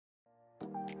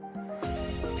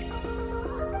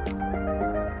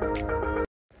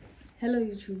Hello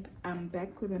YouTube, I'm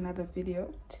back with another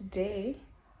video. Today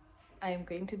I'm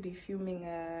going to be filming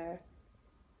a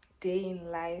day in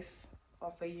life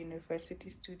of a university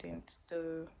student,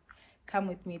 so come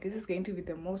with me. This is going to be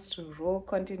the most raw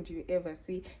content you ever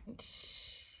see.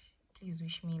 Please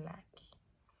wish me luck.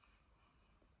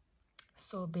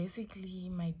 So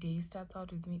basically my day starts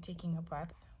out with me taking a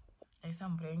bath.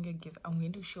 I'm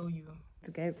going to show you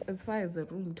guys. As far as the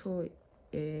room tour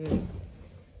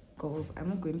goes, I'm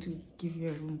not going to give you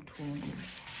a room tour,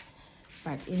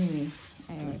 but anyway,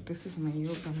 this is my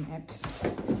yoga mat.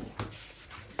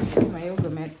 My yoga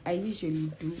mat. I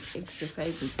usually do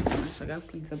exercises but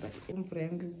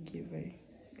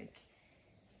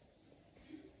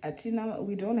Atina,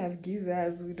 we don't have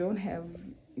geysers, we don't have.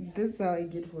 This is how I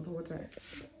get hot water,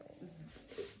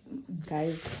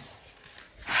 guys.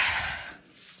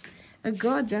 A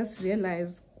girl just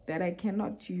realized that I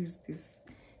cannot use this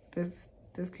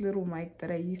little mic that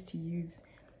I used to use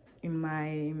in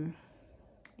my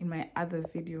other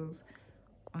videos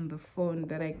on the phone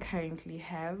that I currently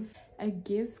have. I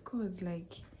guess cause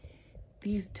like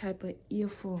these type of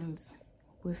earphones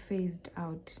were phased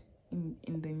out in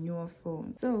the newer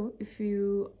phone. So if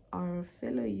you are a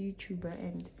fellow YouTuber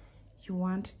and you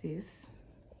want this,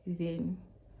 then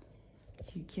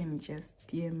you can just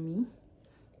DM me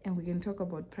and we can talk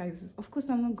about prices. Of course,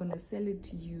 I'm not gonna sell it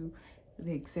to you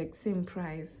the exact same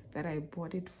price that I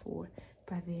bought it for,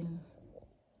 but then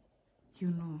you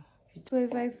know. So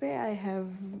if I say I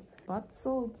have bath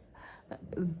salts,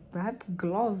 bath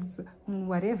gloves,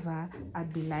 whatever,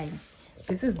 I'd be lying.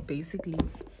 This is basically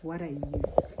what I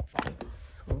use.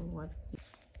 So what?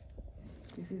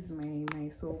 This is my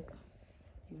soap.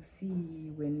 You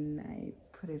see when I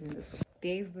put it in the soap.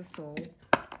 There's the soap.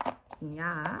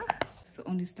 Yeah. It's the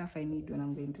only stuff I need when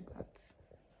I'm going to bath.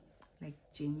 Like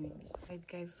genuinely. Right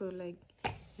guys, so like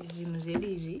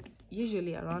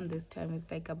usually around this time it's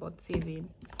like about 7.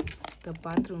 The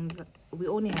bathrooms, we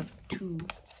only have two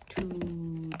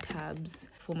tabs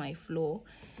for my floor,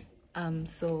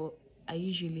 so I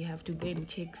usually have to go and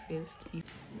check first.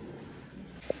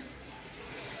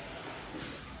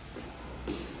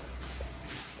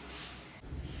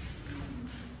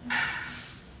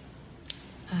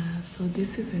 So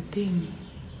this is a thing.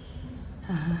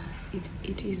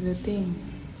 It is a thing.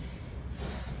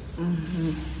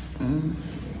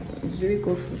 It's really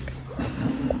good food.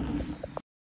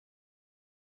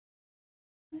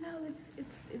 Now it's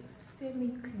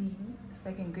semi-clean, so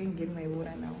I can go and get my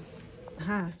water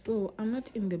now. So I'm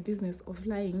not in the business of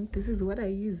lying. This is what I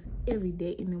use every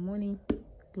day in the morning.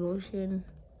 Lotion.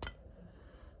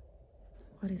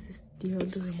 What is this?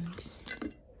 Deodorant.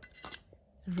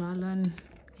 Roll-on.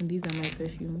 And these are my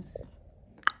perfumes.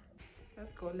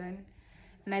 Let's go learn.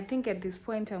 And I think at this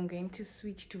point I'm going to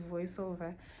switch to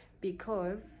voiceover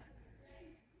because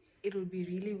it would be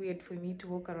really weird for me to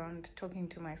walk around talking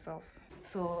to myself.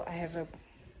 So I have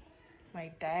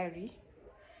my diary,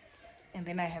 and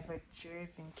then I have a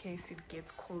jersey in case it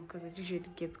gets cold, because it usually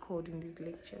gets cold in this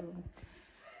lecture room.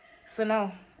 So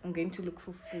now I'm going to look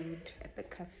for food at the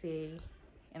cafe,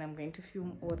 and I'm going to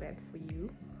film all that for you,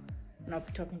 and I'll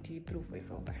be talking to you through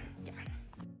voiceover. Yeah.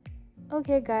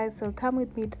 Okay guys, so come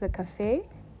with me to the cafe.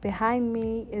 Behind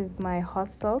me is my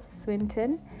hostel,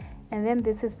 Swinton, and then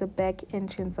this is the back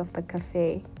entrance of the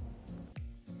cafe.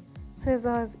 So as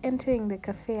I was entering the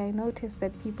cafe, I noticed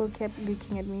that people kept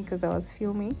looking at me because I was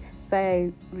filming. So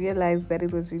I realized that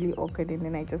it was really awkward, and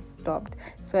then I just stopped.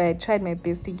 So I tried my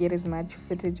best to get as much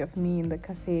footage of me in the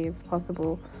cafe as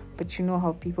possible, but you know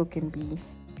how people can be.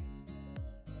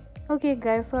 Okay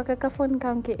guys, so phone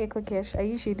kanke Eco Cash. I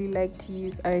usually like to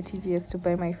use RTGS to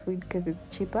buy my food because it's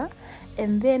cheaper.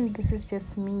 And then this is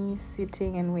just me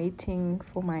sitting and waiting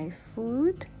for my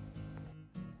food.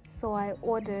 So I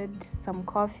ordered some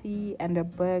coffee and a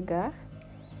burger,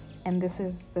 and this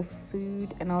is the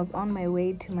food, and I was on my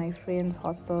way to my friend's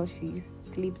hostel. She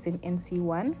sleeps in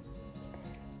NC1.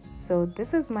 So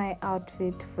this is my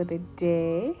outfit for the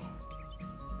day,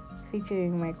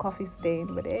 featuring my coffee stain,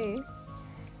 but hey.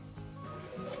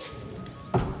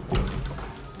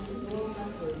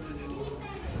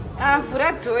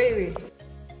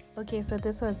 Okay, so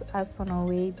this was us on our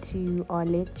way to our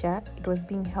lecture. It was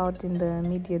being held in the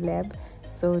media lab.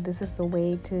 So this is the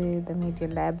way to the media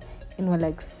lab, and we're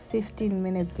like 15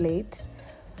 minutes late.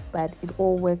 But it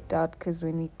all worked out because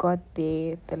when we got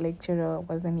there, the lecturer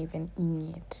wasn't even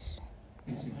in yet.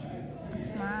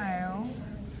 Smile.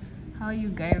 How are you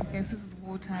guys? Guys, this is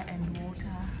water and water.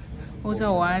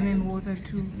 Water 1 and water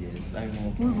 2. Yes, I'm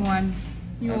water. Who's 1?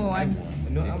 You're 1.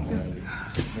 No, I'm 1.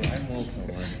 No, I'm water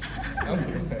 1. I'm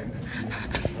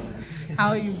 1. How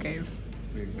are you guys?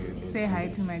 Say hi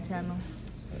to my channel.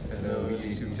 Hello,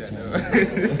 YouTube channel.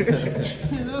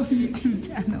 Hello, YouTube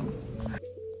channel.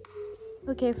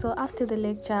 Okay, so after the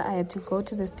lecture, I had to go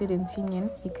to the Students' Union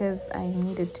because I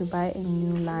needed to buy a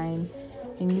new line,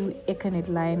 a new Ethernet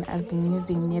line. I've been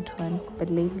using Net1, but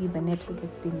lately the network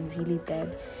has been really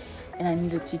bad and I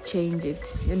needed to change it.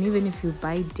 And even if you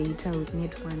buy data with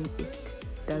Net1, it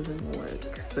doesn't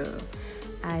work. So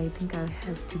I think I'll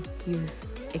have to give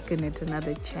Ethernet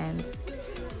another chance.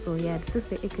 So yeah, this is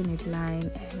the Ethernet line,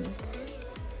 and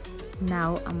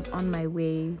now I'm on my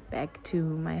way back to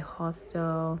my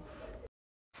hostel.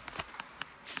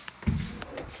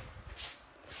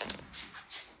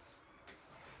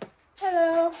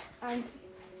 Hello, Auntie.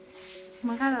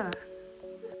 Makala.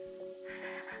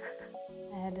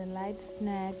 I had a light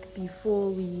snack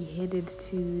before we headed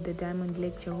to the Diamond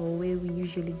Lecture Hall where we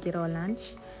usually get our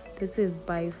lunch. This is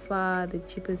by far the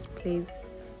cheapest place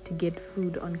to get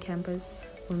food on campus,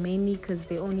 mainly because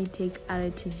they only take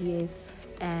RTGS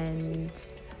and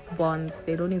bonds.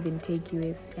 They don't even take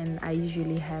US, and I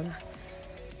usually have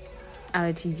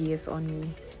RTGS on me.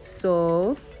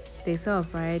 So they sell a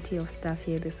variety of stuff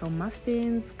here. They sell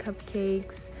muffins,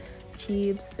 cupcakes,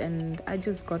 chips, and I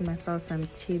just got myself some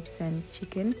chips and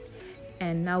chicken.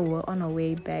 And now we're on our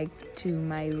way back to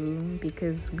my room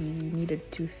because we needed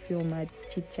to film a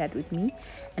chit chat with me,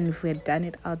 and if we had done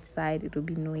it outside it would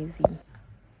be noisy.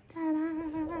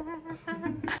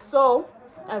 So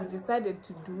I've decided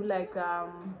to do like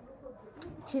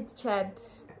chit chat,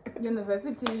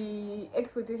 university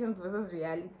expectations versus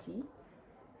reality.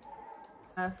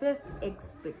 First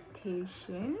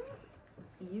expectation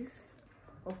is,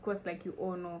 of course, like you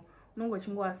all know,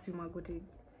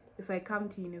 if I come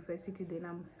to university, then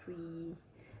I'm free.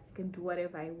 I can do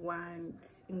whatever I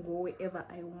want and go wherever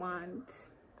I want.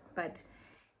 But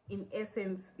in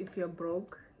essence, if you're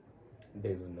broke,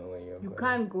 There's no way you're you going.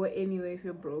 can't go anywhere if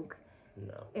you're broke.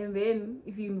 No. And then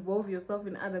if you involve yourself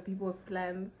in other people's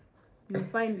plans, you'll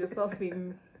find yourself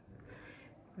in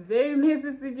very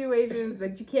messy situations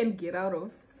that you can't get out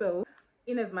of. So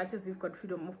in as much as you've got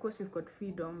freedom, of course you've got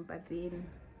freedom, but then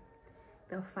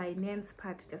the finance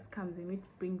part just comes in, which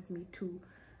brings me to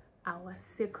our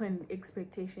second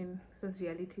expectation versus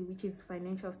reality, which is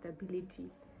financial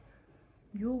stability.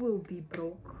 You will be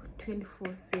broke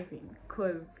 24/7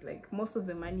 because like most of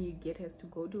the money you get has to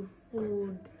go to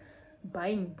food,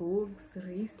 buying books,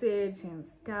 research and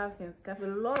stuff, a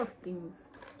lot of things.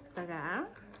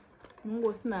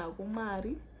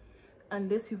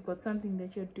 Unless you've got something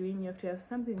that you're doing, you have to have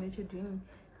something that you're doing.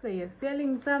 So you're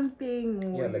selling something,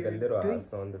 or Yeah, like a little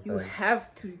house on the side.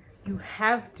 You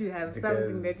have to have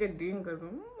something that you're doing because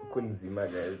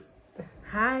guys.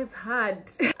 it's hard.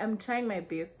 I'm trying my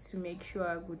best to make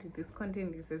sure this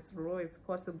content is as raw as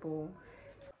possible.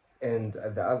 And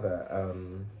the other,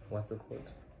 what's it called?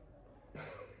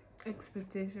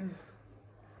 Expectation.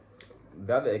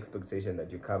 The other expectation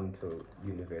that you come to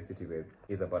university with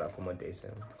is about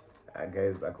accommodation.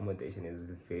 Guys, accommodation is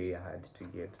very hard to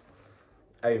get.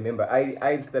 I remember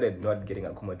I started not getting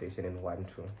accommodation in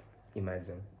 1-2.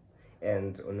 Imagine.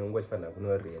 And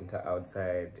rent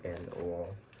outside, and or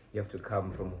you have to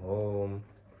come from home,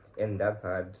 and that's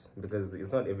hard because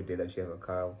it's not every day that you have a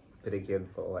car, pay the kids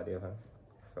or whatever.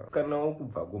 So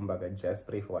just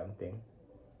pray for one thing: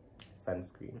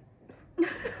 sunscreen.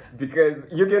 Because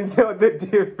you can tell the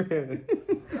difference.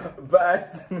 But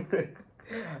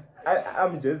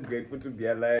I'm just grateful to be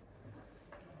alive.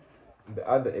 The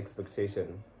other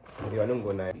expectation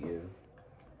is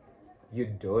you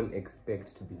don't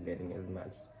expect to be learning as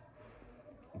much,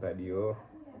 but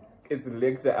it's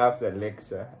lecture after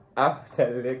lecture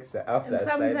after lecture after and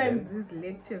sometimes assignment. these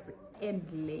lectures end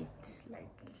late, like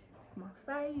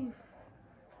 5,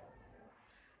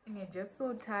 and you're just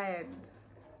so tired,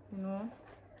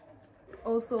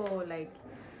 Also, like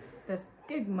the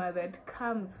stigma that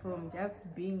comes from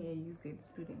just being a UZ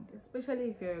student,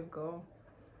 especially if you're a girl,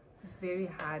 it's very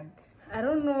hard. I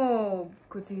don't know,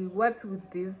 Kuti, what's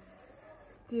with this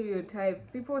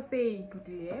stereotype? People say,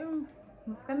 Kuti,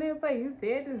 UZ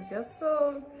is just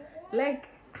so, like,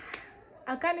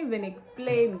 I can't even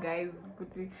explain, guys.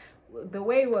 Kuti, the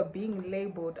way we're being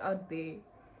labeled out there,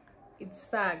 it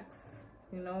sucks,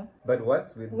 But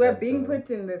what's with we're that, being put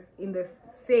in the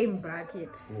same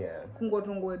bracket. Yeah.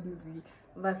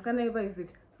 Is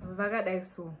it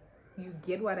so you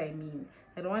get what I mean.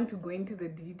 I don't want to go into the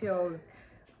details.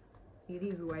 It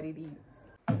is what it is.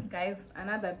 Guys,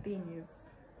 another thing is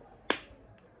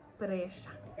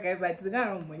pressure. Guys, I think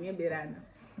I'm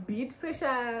be it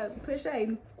pressure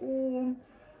in school,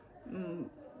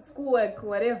 schoolwork,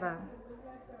 whatever.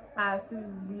 As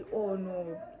we all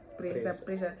know,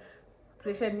 pressure.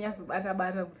 pressure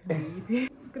nyasubata kuti ndeipi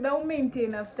kuda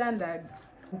umaintain a standard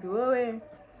wewe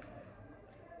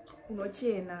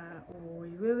unochena or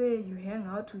wewe you hang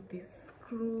out with this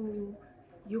crew,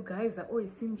 you guys are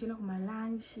always seeing kuma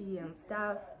lunch and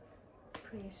stuff.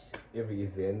 Pressure. Every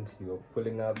event you're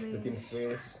pulling up pressure. Looking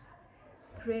fresh.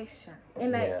 Pressure.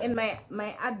 And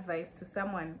my advice to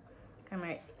someone,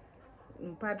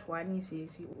 in part one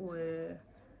is or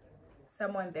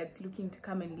someone that's looking to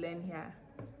come and learn here,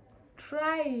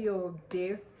 try your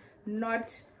best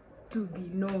not to be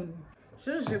known.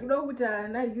 Use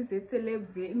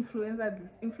celebs,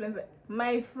 influencer.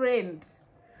 My friend,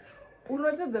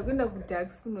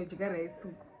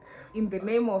 in the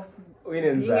name of being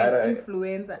an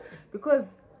influencer,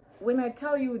 because when I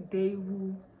tell you they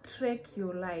will track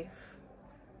your life,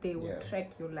 they will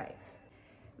track your life.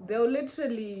 They'll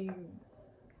literally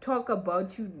talk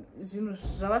about you.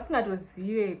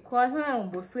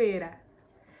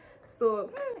 So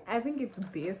I think it's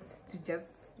best to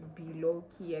just be low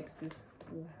key at this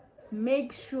school.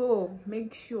 Make sure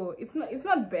it's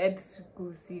not bad to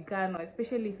go see Ghana,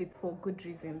 especially if it's for good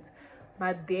reasons.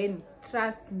 But then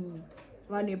trust me,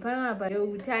 when you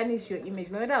tarnish your image,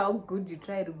 no matter how good you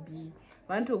try to be,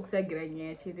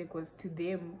 because to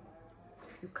them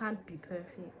you can't be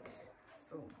perfect.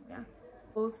 So yeah.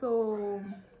 Also,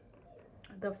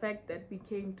 the fact that we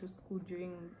came to school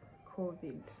during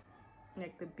COVID,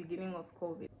 like the beginning of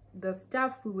COVID, the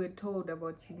stuff we were told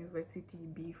about university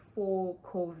before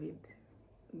COVID,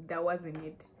 that wasn't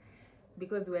it,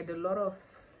 because we had a lot of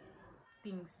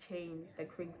things changed.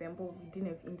 Like for example, we didn't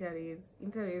have interest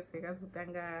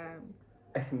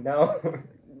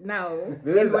now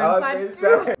this is our first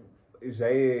time.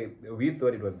 We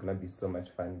thought it was gonna be so much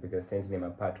fun because changing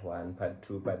name part 1, part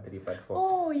 2, part 3, part 4.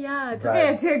 Oh yeah,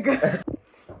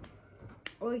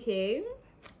 okay.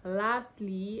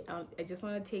 Lastly, I just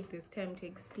want to take this time to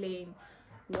explain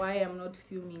why I'm not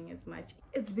filming as much.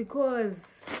 It's because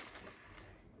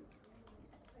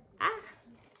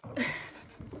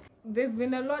there's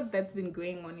been a lot that's been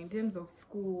going on in terms of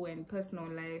school and personal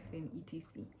life and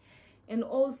etc. And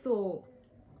also,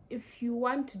 if you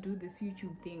want to do this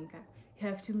YouTube thing, you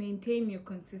have to maintain your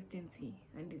consistency.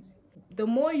 And the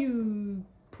more you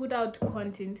put out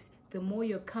content, the more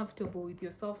you're comfortable with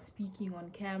yourself speaking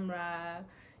on camera,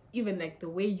 even like the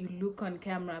way you look on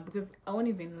camera. Because I won't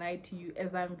even lie to you,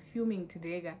 as I'm filming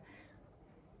today,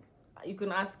 you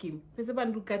can ask him,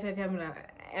 camera,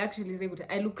 I actually say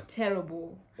I look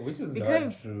terrible, which is because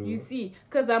not true. You see,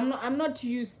 because I'm not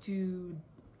used to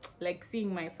like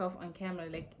seeing myself on camera.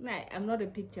 Like, nah, I'm not a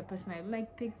picture person. I don't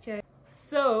like pictures.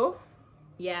 So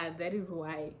yeah, that is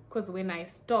why. Because when I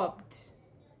stopped,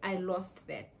 I lost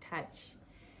that touch.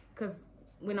 Because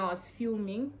when I was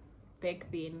filming back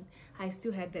then, I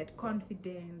still had that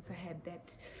confidence, I had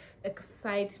that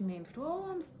excitement. Oh,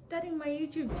 I'm starting my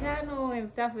YouTube channel and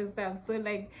stuff. So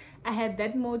like, I had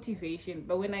that motivation.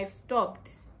 But when I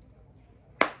stopped,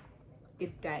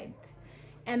 it died.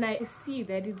 And I see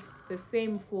that it's the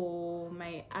same for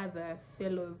my other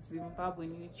fellow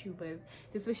Zimbabwean YouTubers,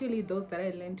 especially those that I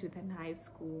learned with in high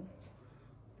school.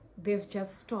 They've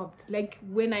just stopped. Like,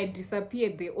 when I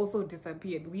disappeared, they also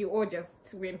disappeared. We all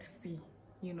just went to see,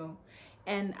 you know.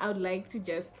 And I would like to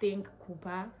just thank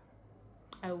Kupa.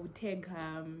 I would tag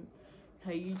her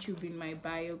YouTube in my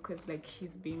bio, because like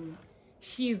she's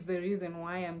the reason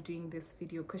why I'm doing this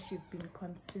video, because she's been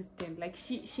consistent. Like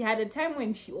she had a time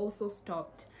when she also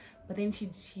stopped, but then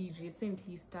she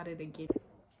recently started again.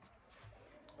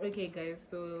 Okay guys,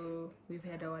 so we've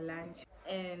had our lunch,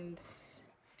 and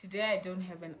today I don't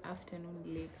have an afternoon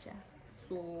lecture,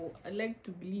 so I like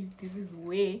to believe this is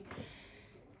where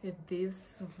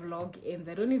this vlog ends.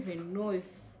 I don't even know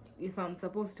if I'm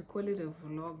supposed to call it a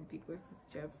vlog, because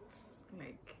it's just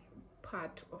like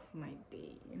part of my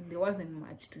day, and there wasn't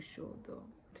much to show though.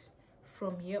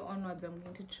 From here onwards, I'm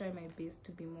going to try my best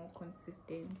to be more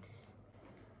consistent.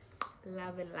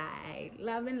 Love and light,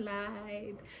 love and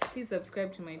light. Please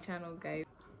subscribe to my channel, guys.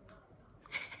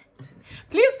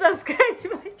 Please subscribe to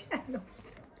my channel.